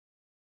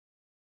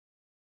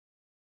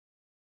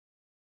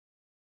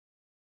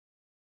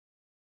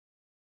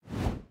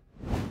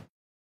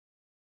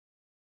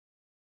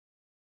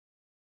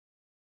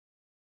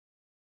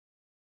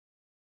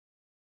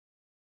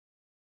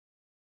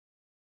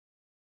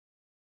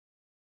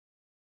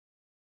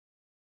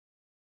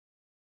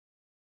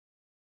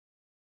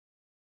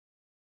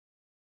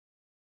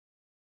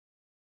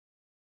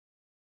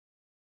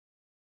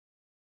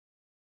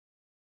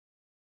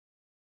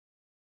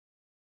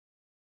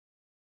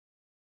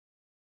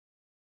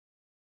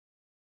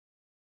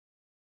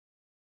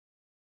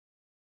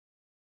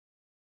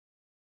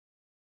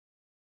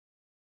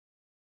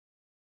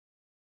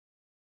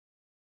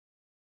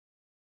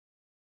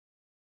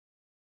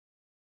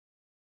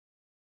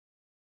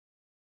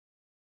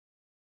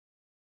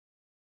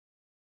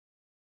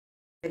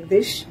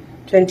Jagdish,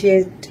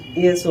 28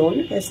 years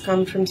old, has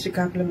come from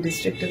Visakhapatnam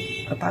district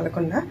of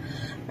Palakonda,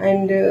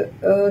 and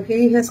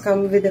he has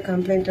come with a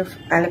complaint of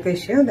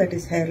alopecia, that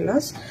is hair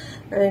loss,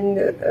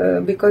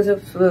 and because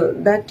of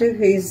that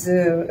he is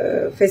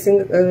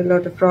facing a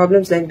lot of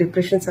problems like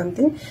depression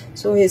something,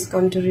 so he has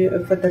come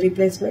to for the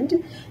replacement,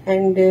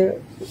 and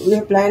we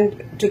have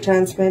planned to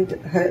transplant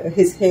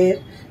his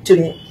hair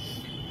today.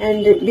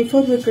 And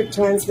before we could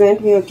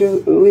transplant,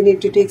 we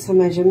need to take some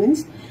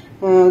measurements.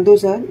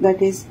 Those are,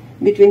 that is,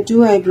 between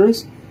two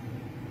eyebrows,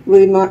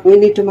 we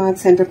need to mark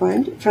center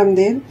point. From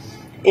there,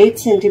 8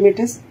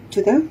 centimeters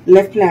to the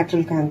left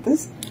lateral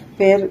canthus,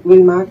 where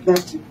we'll mark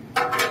that.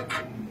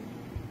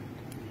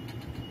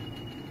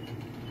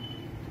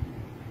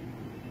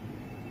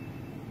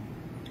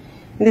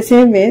 In the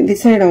same way,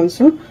 this side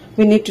also,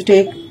 we need to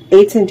take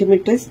 8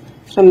 centimeters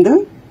from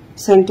the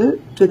center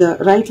to the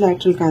right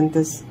lateral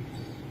canthus.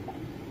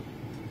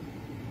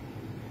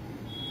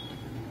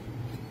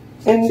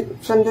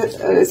 And from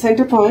the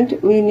center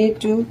point, we need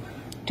to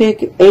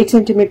take 8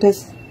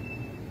 centimeters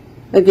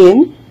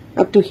again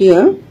up to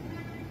here,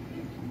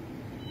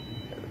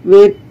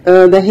 where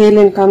the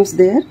hairline comes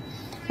there,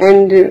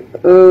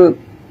 and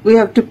we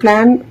have to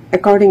plan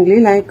accordingly.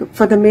 Like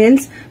for the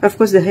males, of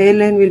course, the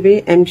hairline will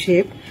be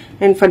M-shaped,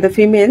 and for the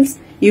females,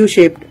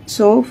 U-shaped.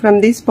 So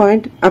from this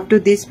point up to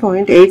this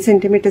point, 8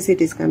 centimeters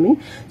it is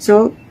coming.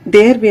 So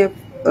there we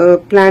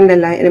have planned a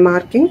line, a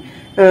marking.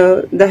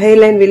 The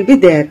hairline will be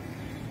there.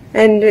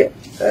 And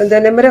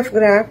the number of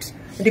grafts,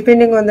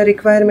 depending on the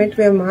requirement,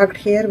 we have marked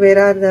here where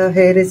are the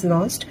hair is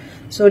lost.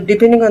 So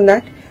depending on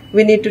that,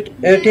 we need to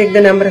take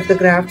the number of the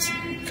grafts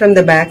from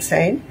the back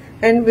side,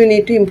 and we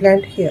need to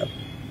implant here.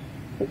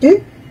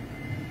 Okay.